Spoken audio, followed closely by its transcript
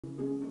Hey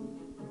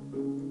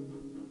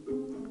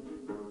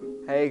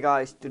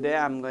guys, today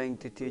I'm going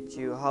to teach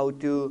you how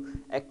to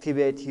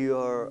activate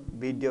your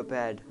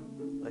videopad.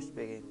 Let's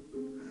begin.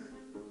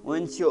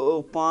 Once you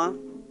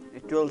open,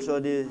 it will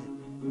show this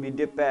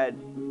videopad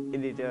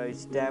editor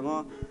is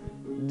demo.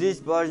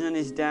 This version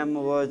is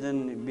demo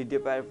version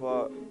videopad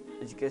for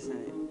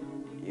education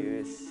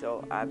use.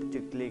 So I have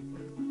to click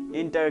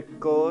enter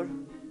code,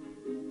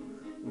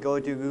 go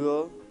to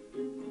Google,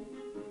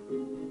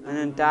 and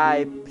then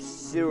type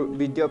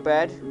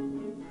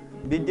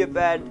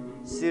videopad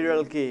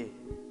serial key.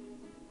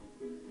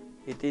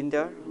 Hit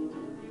enter.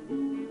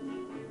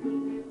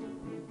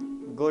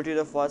 Go to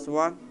the first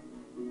one.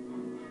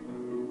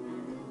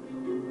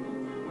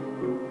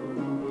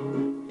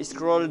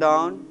 Scroll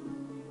down.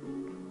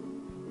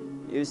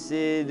 You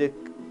see the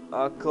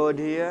code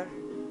here.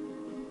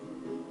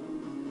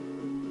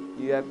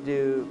 You have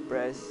to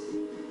press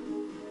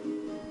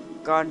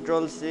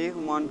Ctrl C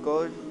one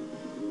code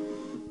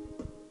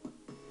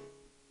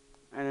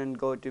and then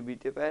go to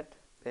videopad,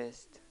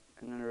 paste,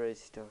 and then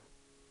register.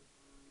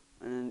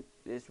 And then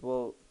this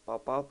will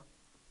pop up.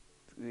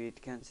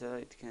 It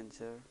cancel,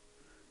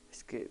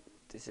 skip.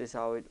 This is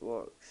how it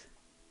works.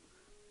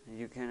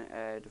 You can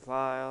add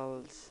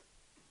files.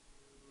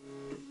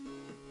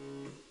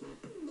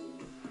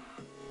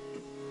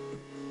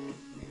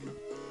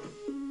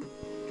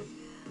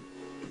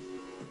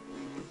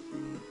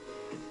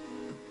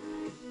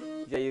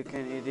 Yeah, you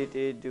can edit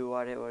it, do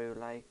whatever you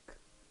like.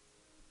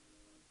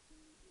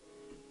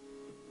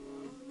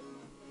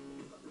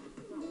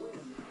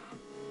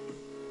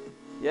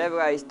 Yeah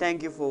guys,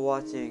 thank you for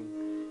watching.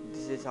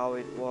 This is how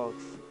it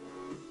works.